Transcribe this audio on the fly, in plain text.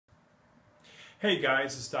Hey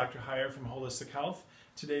guys, it's Dr. Heyer from Holistic Health.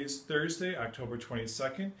 Today is Thursday, October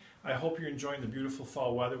 22nd. I hope you're enjoying the beautiful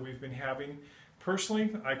fall weather we've been having. Personally,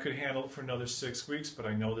 I could handle it for another 6 weeks, but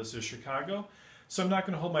I know this is Chicago, so I'm not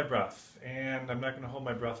going to hold my breath. And I'm not going to hold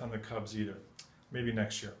my breath on the Cubs either. Maybe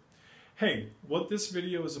next year. Hey, what this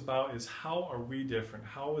video is about is how are we different?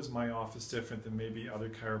 How is my office different than maybe other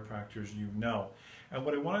chiropractors you know? And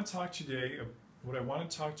what I want to talk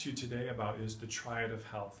to you today about is the Triad of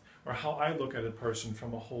Health, or how I look at a person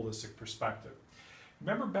from a holistic perspective.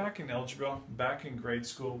 Remember back in algebra, back in grade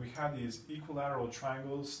school, we had these equilateral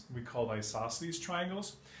triangles we called isosceles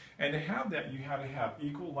triangles, and to have that you had to have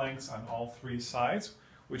equal lengths on all three sides,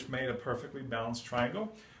 which made a perfectly balanced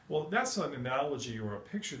triangle. Well, that's an analogy or a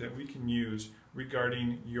picture that we can use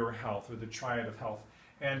regarding your health, or the Triad of Health.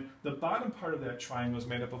 And the bottom part of that triangle is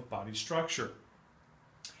made up of body structure.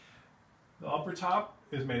 The upper top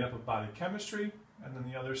is made up of body chemistry, and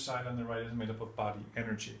then the other side on the right is made up of body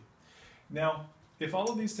energy. Now, if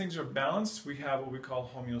all of these things are balanced, we have what we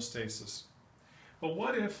call homeostasis. But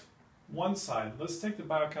what if one side, let's take the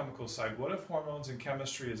biochemical side, what if hormones and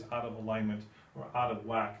chemistry is out of alignment or out of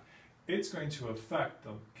whack? It's going to affect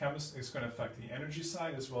the energy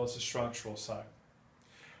side as well as the structural side.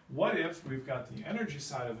 What if we've got the energy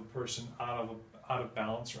side of a person out of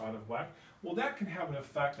balance or out of whack? Well, that can have an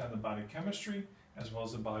effect on the body chemistry as well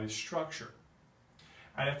as the body structure.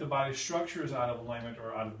 And if the body structure is out of alignment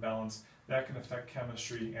or out of balance, that can affect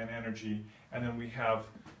chemistry and energy, and then we have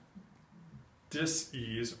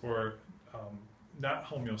dis-ease or not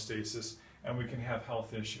homeostasis, and we can have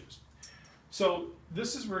health issues. So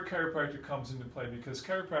this is where chiropractic comes into play, because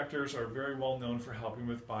chiropractors are very well known for helping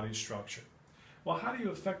with body structure. Well, how do you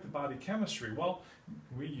affect the body chemistry? Well,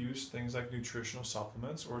 we use things like nutritional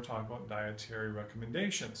supplements or talk about dietary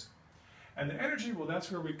recommendations. And the energy, well,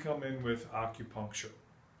 that's where we come in with acupuncture.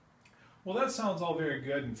 Well, that sounds all very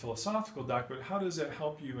good and philosophical, Doc, but how does that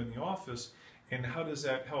help you in the office, and how does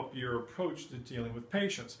that help your approach to dealing with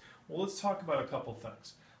patients? Well, let's talk about a couple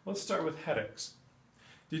things. Let's start with headaches.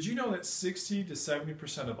 Did you know that 60 to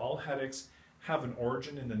 70% of all headaches have an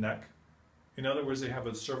origin in the neck? In other words, they have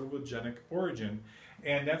a cervicogenic origin,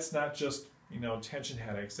 and that's not just, tension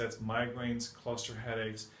headaches. That's migraines, cluster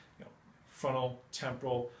headaches, frontal,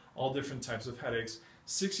 temporal, all different types of headaches.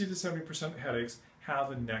 60 to 70% of headaches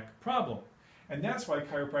have a neck problem, and that's why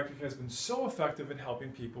chiropractic has been so effective in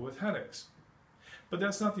helping people with headaches. But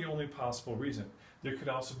that's not the only possible reason. There could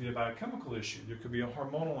also be a biochemical issue. There could be a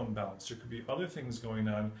hormonal imbalance. There could be other things going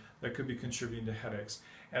on that could be contributing to headaches,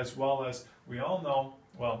 as well as we all know,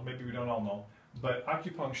 well, maybe we don't all know, but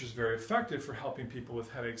acupuncture is very effective for helping people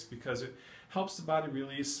with headaches because it helps the body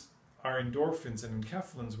release our endorphins and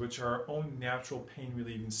enkephalins, which are our own natural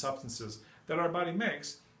pain-relieving substances that our body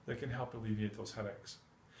makes that can help alleviate those headaches.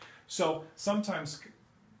 So sometimes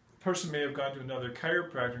a person may have gone to another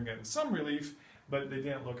chiropractor and gotten some relief, but they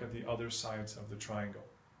didn't look at the other sides of the triangle.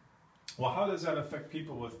 Well, how does that affect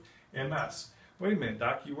people with MS? Wait a minute,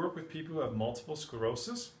 Doc, you work with people who have multiple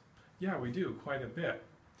sclerosis? Yeah, we do, quite a bit.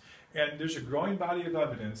 And there's a growing body of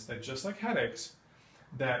evidence that, just like headaches,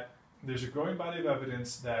 there's a growing body of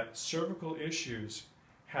evidence that cervical issues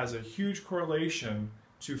has a huge correlation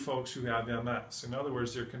to folks who have MS. In other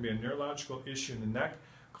words, there can be a neurological issue in the neck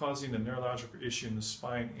causing a neurological issue in the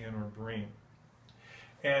spine and or brain.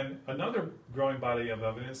 And another growing body of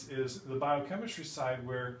evidence is the biochemistry side,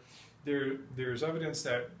 where there's evidence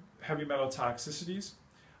that heavy metal toxicities,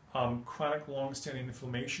 chronic long-standing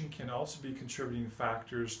inflammation can also be contributing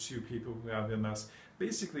factors to people who have MS,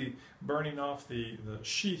 basically burning off the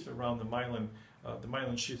sheath around the myelin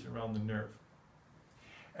sheath around the nerve.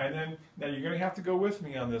 And then, now you're going to have to go with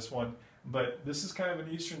me on this one, but this is kind of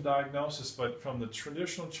an Eastern diagnosis, but from the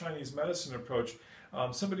traditional Chinese medicine approach,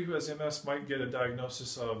 somebody who has MS might get a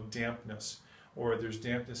diagnosis of dampness, or there's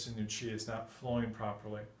dampness in their chi, it's not flowing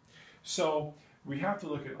properly. So we have to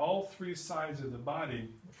look at all three sides of the body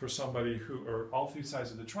for somebody or all three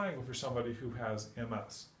sides of the triangle for somebody who has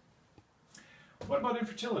MS. What about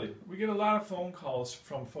infertility? We get a lot of phone calls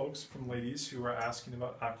from ladies who are asking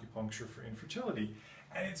about acupuncture for infertility,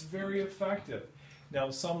 and it's very effective. Now,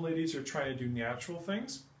 some ladies are trying to do natural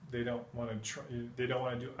things. They don't want to do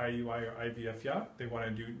IUI or IVF yet. They want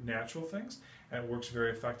to do natural things, and it works very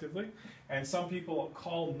effectively. And some people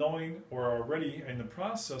call knowing or are already in the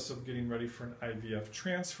process of getting ready for an IVF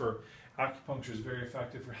transfer. Acupuncture is very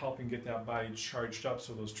effective for helping get that body charged up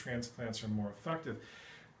so those transplants are more effective.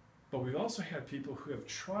 But we've also had people who have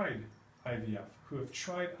tried IVF, who have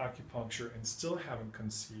tried acupuncture and still haven't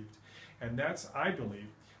conceived. And that's, I believe,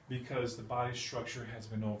 because the body structure has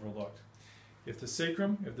been overlooked. If the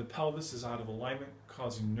sacrum, if the pelvis is out of alignment,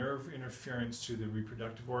 causing nerve interference to the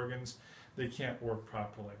reproductive organs, they can't work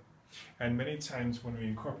properly. And many times when we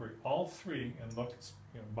incorporate all three and look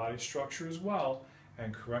at body structure as well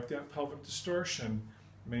and correct that pelvic distortion,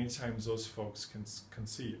 many times those folks can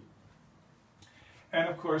conceive. And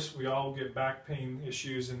of course, we all get back pain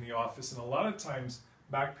issues in the office, and a lot of times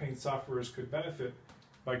back pain sufferers could benefit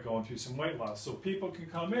by going through some weight loss. So people can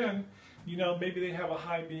come in, maybe they have a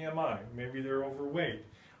high BMI, maybe they're overweight,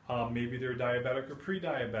 maybe they're diabetic or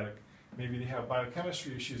pre-diabetic, maybe they have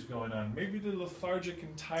biochemistry issues going on, maybe they're lethargic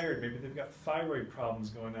and tired, maybe they've got thyroid problems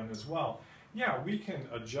going on as well. Yeah, we can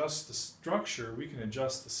adjust the structure, we can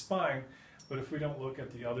adjust the spine, but if we don't look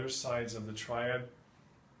at the other sides of the triad,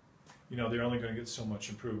 they're only going to get so much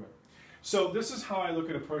improvement. So this is how I look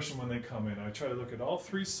at a person when they come in. I try to look at all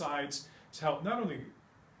three sides to help not only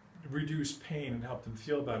reduce pain and help them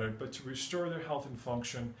feel better, but to restore their health and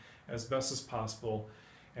function as best as possible.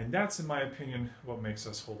 And that's, in my opinion, what makes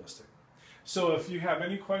us holistic. So if you have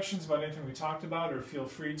any questions about anything we talked about, or feel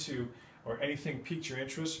free to, or anything piqued your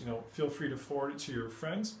interest, feel free to forward it to your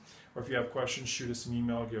friends. Or if you have questions, shoot us an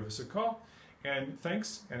email, give us a call. And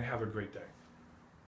thanks, and have a great day.